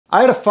I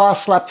had a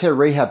fast slap tear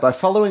rehab by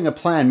following a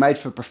plan made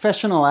for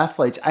professional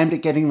athletes aimed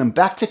at getting them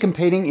back to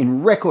competing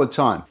in record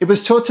time. It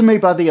was taught to me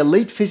by the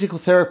elite physical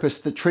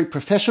therapists that treat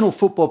professional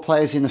football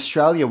players in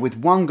Australia with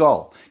one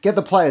goal: get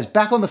the players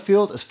back on the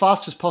field as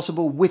fast as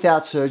possible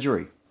without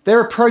surgery.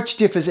 Their approach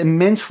differs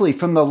immensely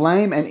from the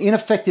lame and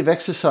ineffective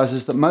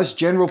exercises that most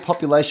general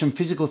population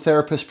physical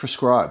therapists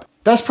prescribe.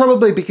 That's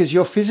probably because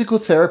your physical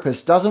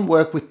therapist doesn't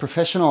work with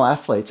professional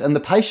athletes, and the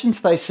patients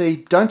they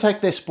see don't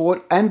take their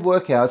sport and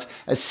workouts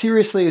as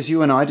seriously as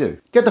you and I do.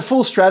 Get the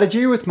full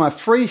strategy with my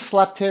free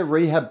slap tear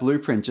rehab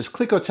blueprint. Just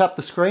click or tap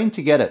the screen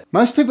to get it.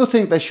 Most people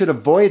think they should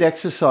avoid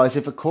exercise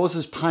if it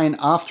causes pain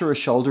after a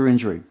shoulder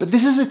injury, but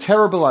this is a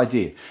terrible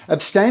idea.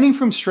 Abstaining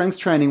from strength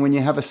training when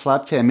you have a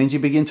slap tear means you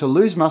begin to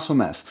lose muscle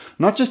mass,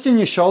 not just in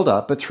your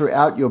shoulder, but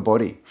throughout your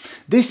body.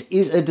 This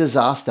is a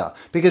disaster,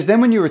 because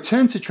then when you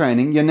return to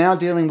training, you're now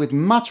dealing with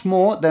much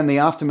more than the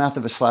aftermath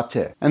of a slap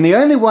tear. And the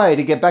only way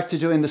to get back to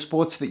doing the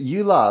sports that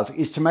you love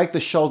is to make the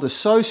shoulder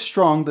so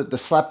strong that the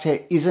slap tear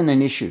isn't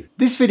an issue.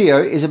 This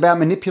video is about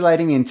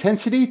manipulating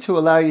intensity to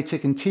allow you to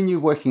continue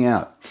working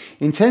out.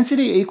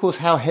 Intensity equals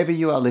how heavy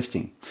you are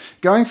lifting.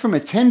 Going from a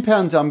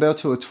 10-pound dumbbell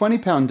to a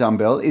 20-pound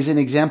dumbbell is an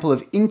example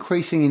of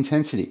increasing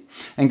intensity.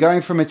 And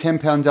going from a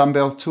 10-pound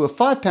dumbbell to a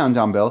 5-pound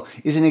dumbbell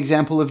is an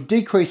example of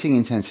decreasing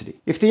intensity.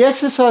 If the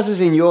exercises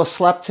in your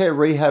slap tear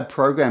rehab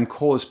program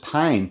cause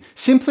pain,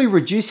 simply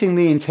reducing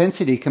the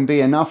intensity can be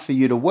enough for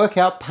you to work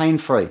out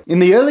pain-free. In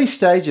the early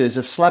stages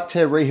of slap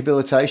tear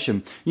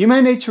rehabilitation, you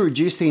may need to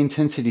reduce the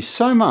intensity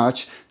so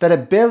much that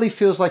it barely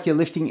feels like you're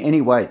lifting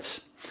any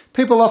weights.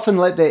 People often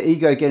let their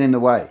ego get in the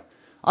way.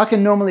 I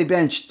can normally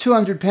bench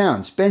 200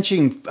 pounds.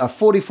 Benching a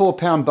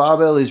 44-pound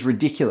barbell is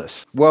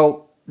ridiculous.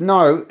 Well,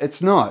 no,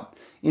 it's not.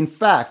 In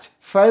fact,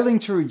 failing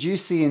to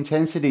reduce the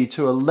intensity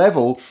to a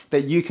level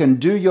that you can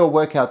do your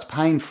workouts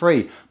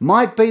pain-free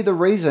might be the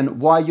reason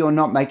why you're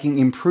not making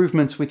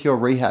improvements with your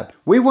rehab.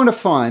 We want to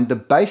find the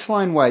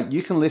baseline weight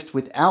you can lift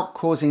without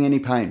causing any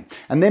pain,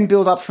 and then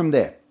build up from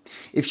there.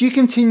 If you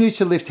continue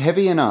to lift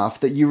heavy enough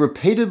that you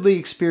repeatedly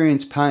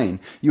experience pain,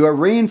 you are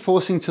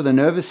reinforcing to the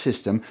nervous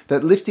system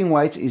that lifting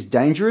weights is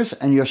dangerous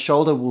and your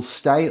shoulder will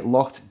stay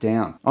locked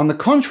down. On the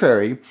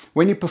contrary,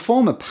 when you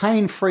perform a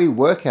pain-free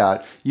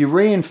workout, you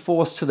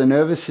reinforce to the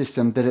nervous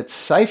system that it's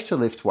safe to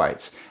lift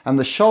weights, and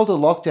the shoulder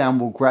lockdown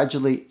will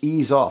gradually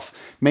ease off,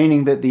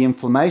 meaning that the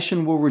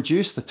inflammation will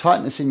reduce, the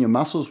tightness in your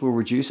muscles will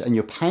reduce, and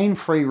your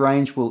pain-free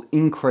range will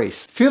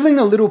increase. Feeling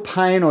a little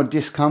pain or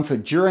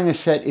discomfort during a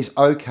set is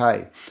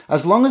okay,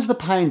 as long as the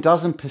pain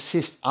doesn't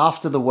persist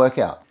after the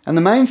workout. And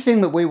the main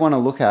thing that we want to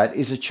look at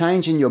is a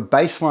change in your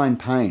baseline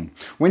pain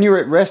when you're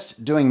at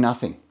rest doing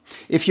nothing.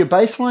 If your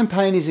baseline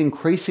pain is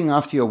increasing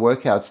after your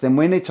workouts, then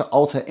we need to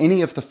alter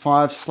any of the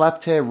 5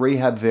 slap tear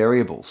rehab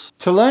variables.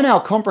 To learn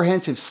our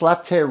comprehensive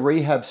slap tear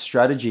rehab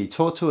strategy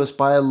taught to us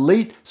by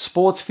elite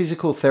sports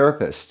physical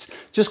therapists,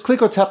 just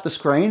click or tap the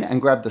screen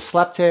and grab the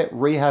slap tear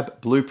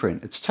rehab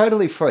blueprint. It's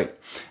totally free.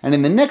 And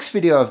in the next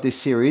video of this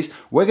series,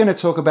 we're going to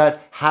talk about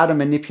how to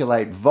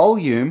manipulate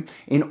volume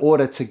in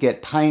order to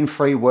get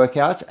pain-free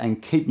workouts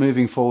and keep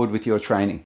moving forward with your training.